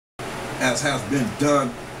as has been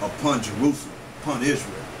done upon Jerusalem, upon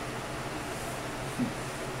Israel.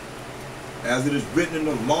 As it is written in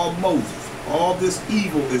the law of Moses, all this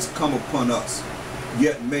evil is come upon us,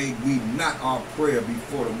 yet made we not our prayer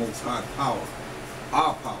before the Most High power,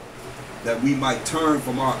 our power, that we might turn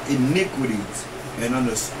from our iniquities and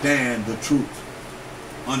understand the truth,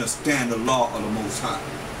 understand the law of the Most High.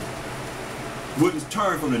 Wouldn't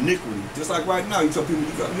turn from iniquity. Just like right now, you tell people,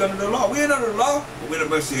 you under the law. We ain't under the law, but we're under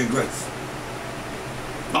mercy and grace.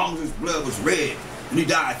 As long as his blood was red and he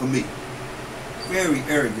died for me. Very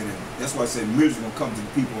arrogant. That's why I say misery gonna come to the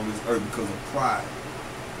people on this earth because of pride.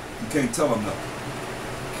 You can't tell them nothing.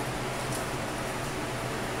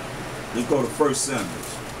 Let's go to 1 Samuel.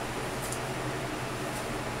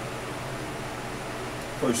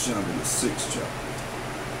 1 Samuel, the 6th chapter.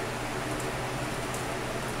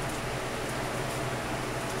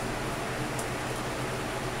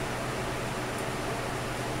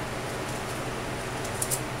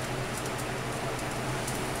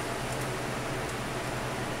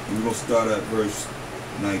 We're going to start at verse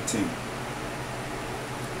 19.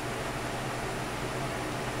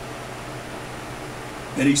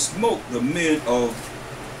 And he smote the men of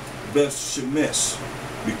Beth-Shemesh,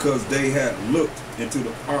 because they had looked into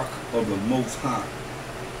the ark of the Most High.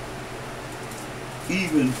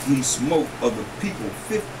 Even he smote of the people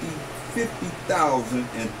 50,000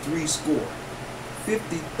 and threescore.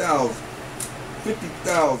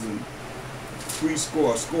 50,000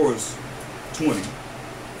 threescore, scores 20.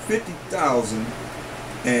 50,000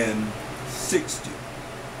 and 60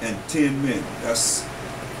 and 10 men. That's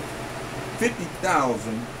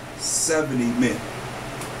 50,000, 70 men.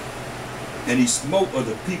 And he smote of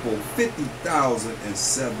the people 50,000 and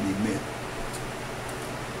 70 men.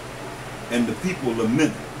 And the people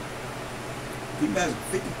lamented. Can you imagine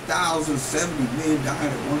 50,000, 70 men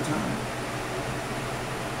dying at one time?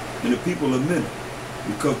 And the people lamented,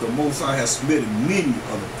 because the Most High has smitten many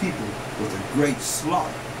of the people with a great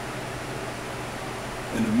slaughter.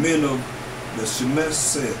 And the men of the Shemesh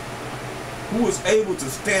said, who is able to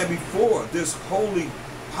stand before this holy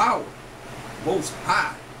power, Most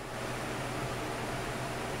High?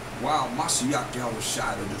 While Mashiach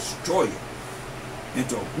Yahushua the destroyer,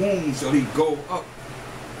 into whom shall he go up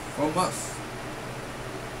from us?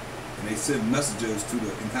 And they sent messengers to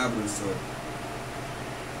the inhabitants of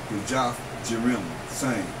Kirjath-Jearim,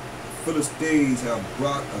 saying, the Philistines have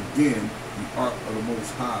brought again the ark of the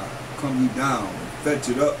Most High. Come ye down and fetch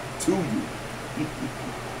it up to you.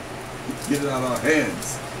 Get it out of our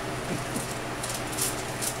hands.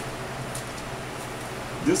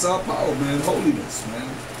 This our power, man. Holiness, man.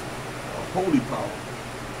 Our holy power.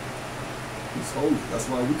 He's holy. That's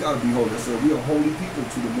why we gotta be holy. That's why we are holy people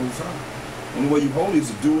to the Most High. The only way you holy is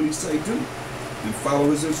to do what he say do and follow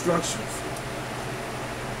his instructions.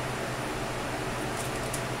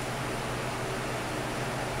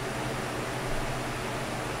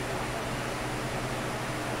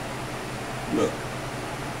 Look,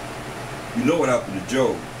 you know what happened to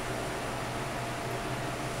Job.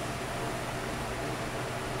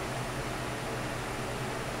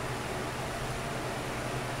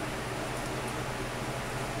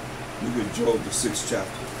 Look at Job, the 6th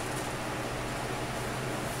chapter.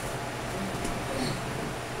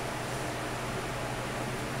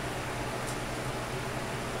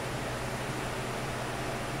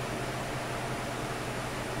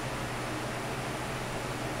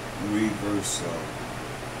 Read verse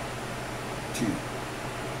 2. It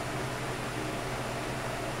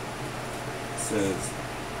says,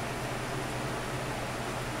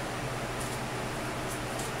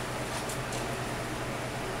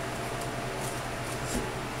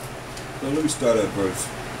 so let me start at verse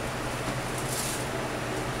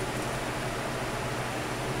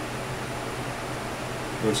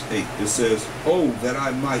 8. It says, oh, that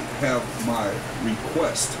I might have my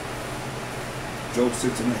request. Job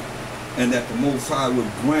 6 and 8. And that the Most High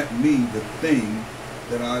would grant me the thing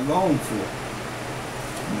that I long for.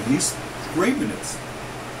 And he's screaming this.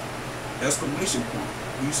 Exclamation point.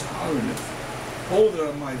 He's hollering this. Oh,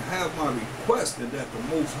 that I might have my request, and that the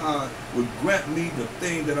Most High would grant me the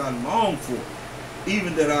thing that I long for.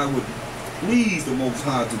 Even that I would please the Most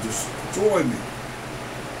High to destroy me.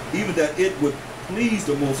 Even that it would please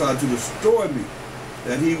the Most High to destroy me.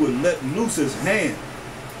 That he would let loose his hand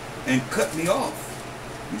and cut me off.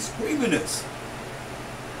 He's screaming this.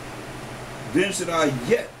 Then should I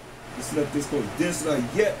yet, let's let this go, then should I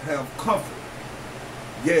yet have comfort.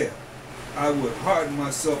 Yeah, I would harden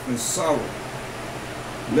myself in sorrow.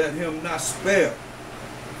 Let him not spare,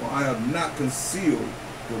 for I have not concealed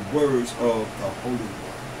the words of the Holy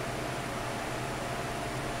One.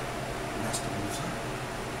 And that's the Most High.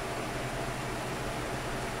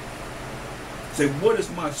 Say, what is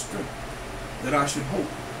my strength that I should hope?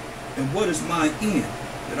 And what is my end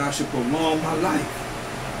that I should prolong my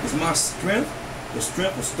life? Is my strength the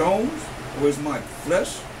strength of stones, or is my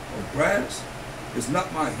flesh of brass? Is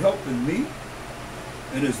not my help in me,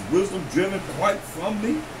 and is wisdom driven quite from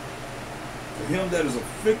me? For him that is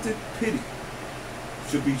afflicted, pity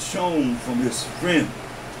should be shown from his friend,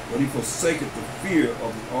 but he forsaketh the fear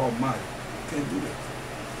of the Almighty. Can't do that.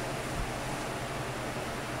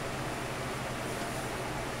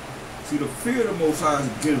 See, the fear of the Most High is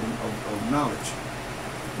the beginning of knowledge.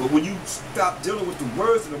 But when you stop dealing with the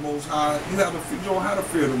words of the Most High, you don't have the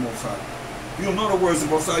fear of the Most High. You don't know the words of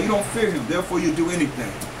the Most High. You don't fear him. Therefore, you do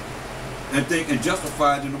anything and think and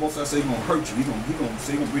justify it. And the Most High say he's gonna hurt you. He's gonna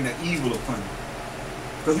bring that evil upon you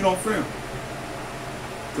because you don't fear him.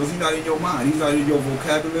 Because he's not in your mind. He's not in your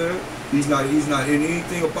vocabulary. He's not in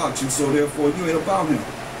anything about you. So therefore, you ain't about him.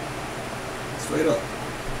 Straight up.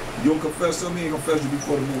 You don't confess something, he ain't confess you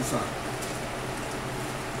before the Most High.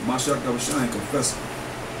 Mashiach Yahushua ain't confessing.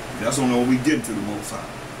 That's only when we get into the Most High.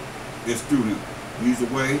 It's through him. He's the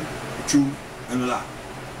way, the truth, and the life.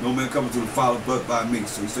 No man coming to the Father but by me.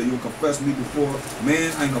 So he said, you will confess me before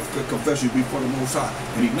man, I ain't gonna confess you before the Most High.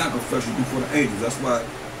 And he's not confess you before the angels. That's why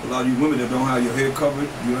a lot of you women that don't have your hair covered,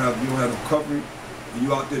 you don't have no covering, and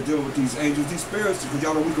you out there dealing with these angels, these spirits, because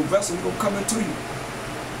y'all are weaker vessels, they're gonna come into you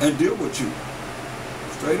and deal with you.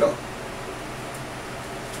 Straight up.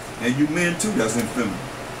 And you men too, that's infeminine.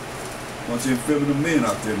 Bunch of infeminine men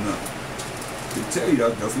out there now. They tell you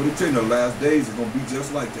that's what they tell you. The last days are gonna be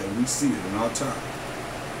just like that. And we see it in our time.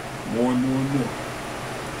 More and more and more.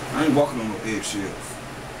 I ain't walking on no eggshells.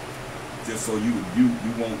 Just so you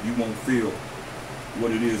won't feel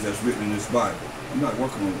what it is that's written in this Bible. I'm not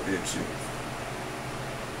walking on no eggshells.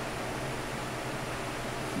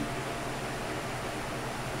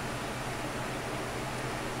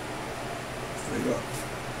 Straight up.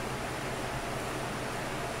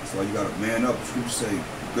 That's why you gotta man up. The scripture say,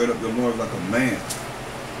 gird up your loins like a man.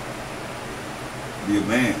 Be a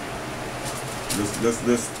man.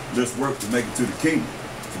 Let's work to make it to the kingdom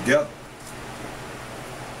together.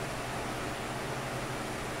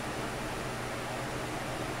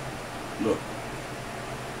 Look,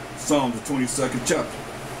 Psalms the 22nd chapter.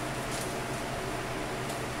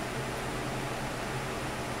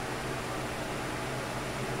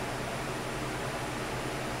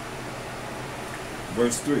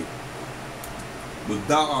 Verse 3. But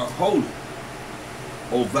thou art holy,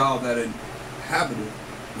 O thou that inhabiteth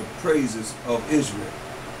the praises of Israel.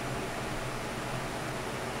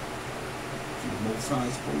 See, the Most High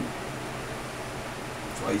is holy.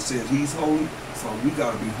 That's why he says he's holy. That's why we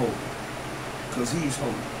got to be holy. Because he's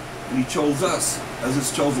holy. And he chose us as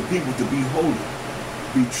his chosen people to be holy.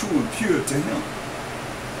 Be true and pure to him.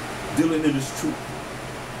 Dealing in his truth.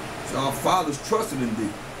 So our fathers trusted in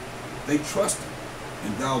thee. They trusted.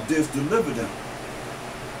 And thou didst deliver them.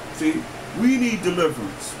 See, we need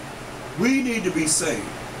deliverance. We need to be saved.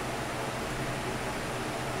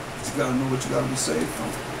 But you gotta know what you gotta be saved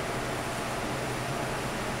from.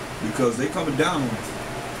 Because they coming down on us.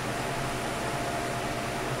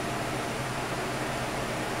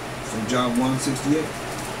 St. John 1:68.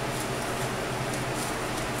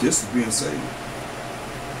 This is being saved.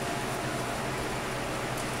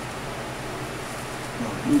 No,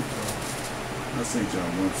 Luke. Not St.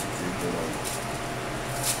 John 1:68, but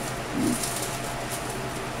Luke.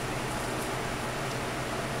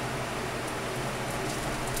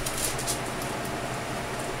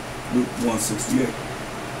 Luke 1:68.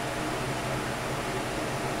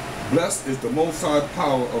 Blessed is the Most High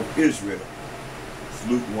power of Israel. It's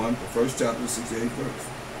Luke 1, the first chapter, 68th verse.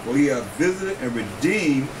 For he hath visited and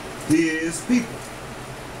redeemed his people.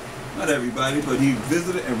 Not everybody, but he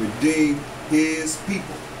visited and redeemed his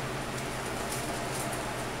people.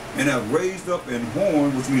 And have raised up an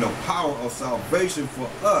horn, which means a power of salvation for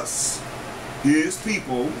us, his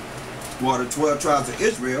people, who are the 12 tribes of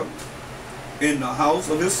Israel, in the house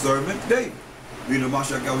of his servant David. Meaning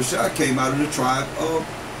Mashiach Yahushua came out of the tribe of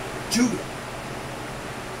Judah,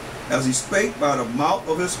 as he spake by the mouth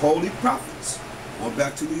of his holy prophets. Going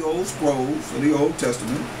back to the old scrolls of the Old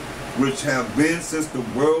Testament, which have been since the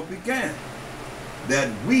world began, that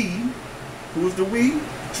we, who is the we?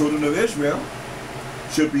 Children of Israel,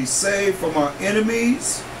 should be saved from our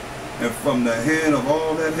enemies and from the hand of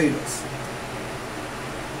all that hate us.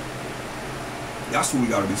 That's what we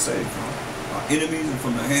got to be saved from. Our enemies and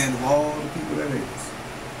from the hand of all the people that hate us.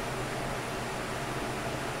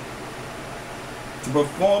 To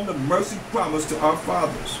perform the mercy promised to our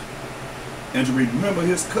fathers and to remember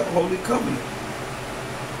his holy covenant.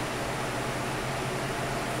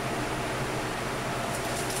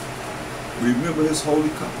 Remember his holy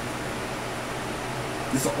covenant.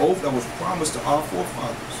 It's an oath that was promised to our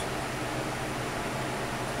forefathers.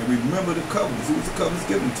 And remember the covenants. Who was the covenants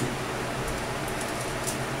given to?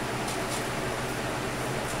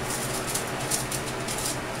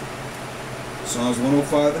 Psalms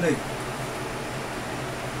 105 and 8.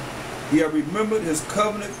 He had remembered his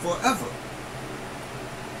covenant forever.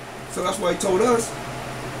 So that's why he told us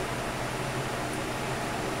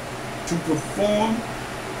to perform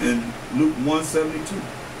in Luke 1:72.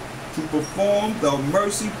 To perform the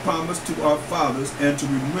mercy promised to our fathers and to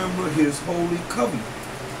remember his holy covenant.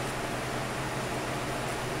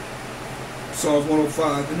 Psalms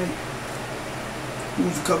 105 and 8.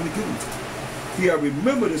 Who's the covenant given to? He had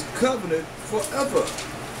remembered his covenant forever.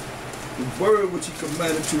 The word which he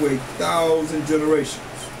commanded to 1,000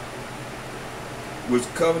 generations. Which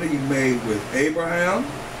covenant he made with Abraham,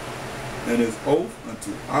 and his oath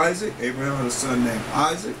unto Isaac. Abraham had a son named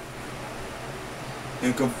Isaac.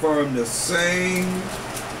 And confirmed the same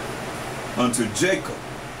unto Jacob.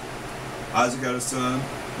 Isaac had a son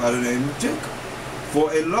by the name of Jacob.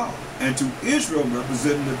 For a law. And to Israel,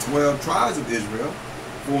 representing the 12 tribes of Israel,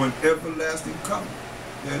 for an everlasting covenant.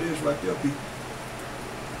 There it is right there, people.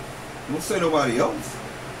 Don't say nobody else.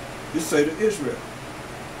 Just say to Israel.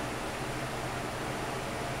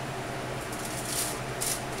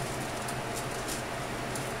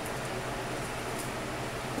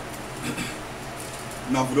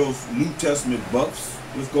 Now for those New Testament buffs,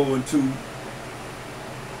 let's go into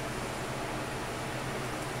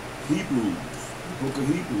Hebrews, the book of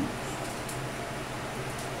Hebrews.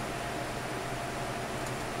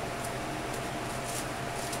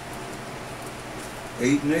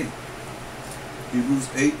 Eight and 8. Hebrews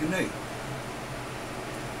 8 and 8.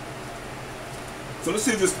 So let's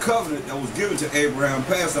see if this covenant that was given to Abraham,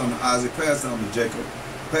 passed down to Isaac, passed down to Jacob,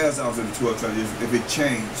 passed down to the 12 tribes, if it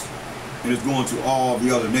changed and it's going to all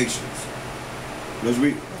the other nations. Let's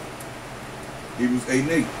read it. Hebrews 8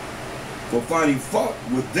 and 8. For finding fault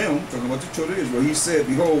with them, talking about the children of Israel, he said,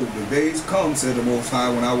 behold, the days come, said the Most High,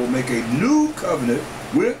 when I will make a new covenant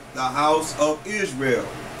with the house of Israel.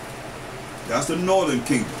 That's the northern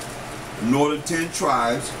kingdom, the northern 10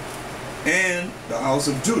 tribes, and the house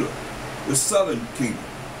of Judah, the southern kingdom,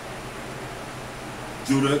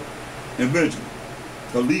 Judah and Benjamin.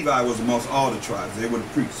 The Levi was amongst all the tribes. They were the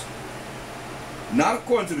priests. Not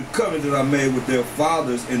according to the covenant that I made with their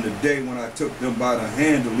fathers in the day when I took them by the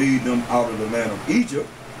hand to lead them out of the land of Egypt,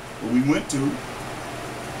 where we went to,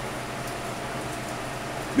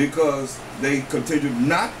 because they continued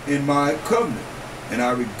not in my covenant, and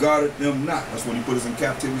I regarded them not. That's when he put us in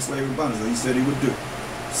captivity, slavery, bondage, as he said he would do.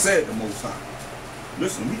 Said the Most High.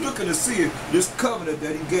 Listen, we're looking to see if this covenant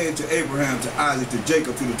that he gave to Abraham, to Isaac, to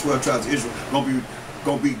Jacob, to the 12 tribes of Israel,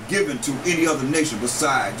 gonna be given to any other nation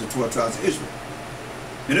besides the 12 tribes of Israel.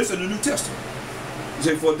 And this is in the New Testament. He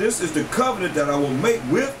said, for this is the covenant that I will make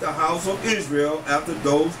with the house of Israel after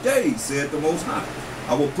those days, said the Most High.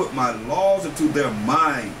 I will put my laws into their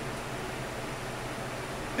mind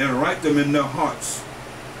and write them in their hearts.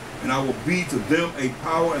 And I will be to them a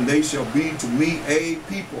power, and they shall be to me a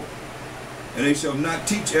people. And they shall not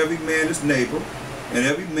teach every man his neighbor, and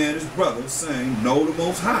every man his brother, saying, know the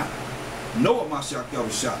Most High. Know Mashiach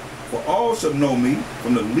Yahushua, for all shall know me,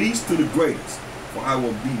 from the least to the greatest. For I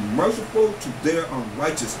will be merciful to their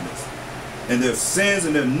unrighteousness, and their sins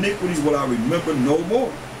and their iniquities will I remember no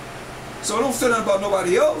more. So don't say nothing about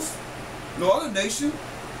nobody else, no other nation.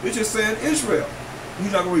 It's just saying Israel.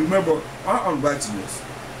 He's not going to remember our unrighteousness.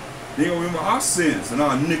 He don't remember our sins and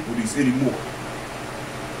our iniquities anymore.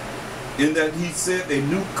 In that he said, a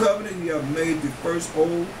new covenant he hath made the first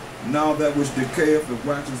old, now that which decayeth and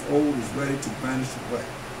waxes old is ready to vanish away.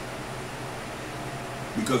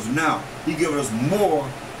 Because now he given us more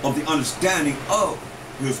of the understanding of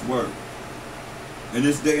his word in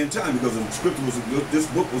this day and time, because the scripture was, this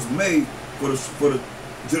book was made for the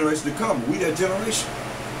generation to come. We that generation.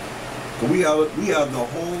 So we have the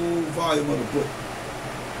whole volume of the book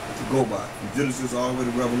to go by, from Genesis all the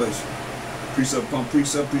way to Revelation. Precept upon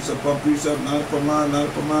precept, precept upon precept, line upon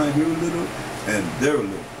line, here a little, and there a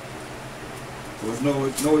little.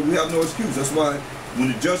 So we have no excuse. That's why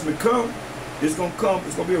when the judgment comes, it's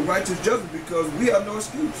gonna be a righteous judgment, because we have no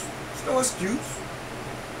excuse. There's no excuse.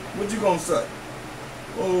 What you gonna say?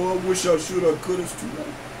 Oh, I wish I should have, could. It's too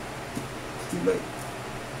late. It's too late.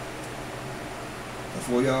 That's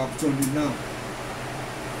for your opportunity now.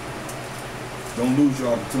 Don't lose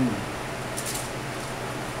your opportunity.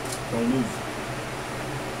 Don't lose it.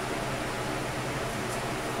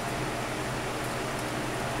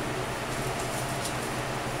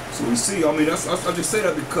 So we see, I mean, I just say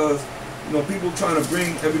that because You know, people trying to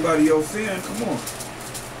bring everybody else in. Come on.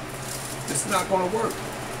 It's not going to work.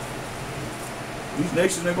 These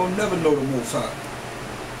nations are going to never know the Most High.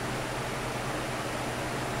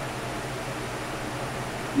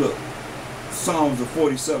 Look, Psalms the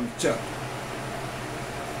 47th chapter.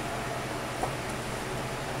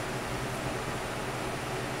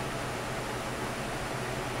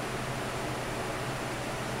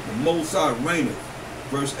 The Most High reigneth,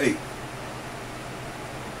 verse 8.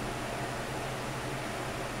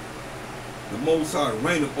 The Most High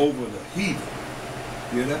reigneth over the heathen.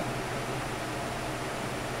 Hear that?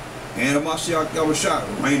 And the Mashiach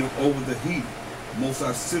Yahushua reigneth over the heathen. The Most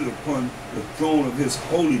High sitteth upon the throne of his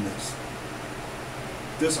holiness.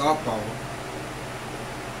 This our power.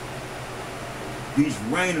 He's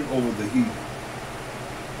reigning over the heathen.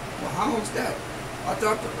 Well, how is that? I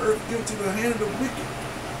thought the earth given to the hand of the wicked.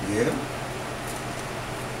 Yeah.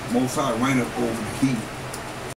 Most High reigneth over the heathen.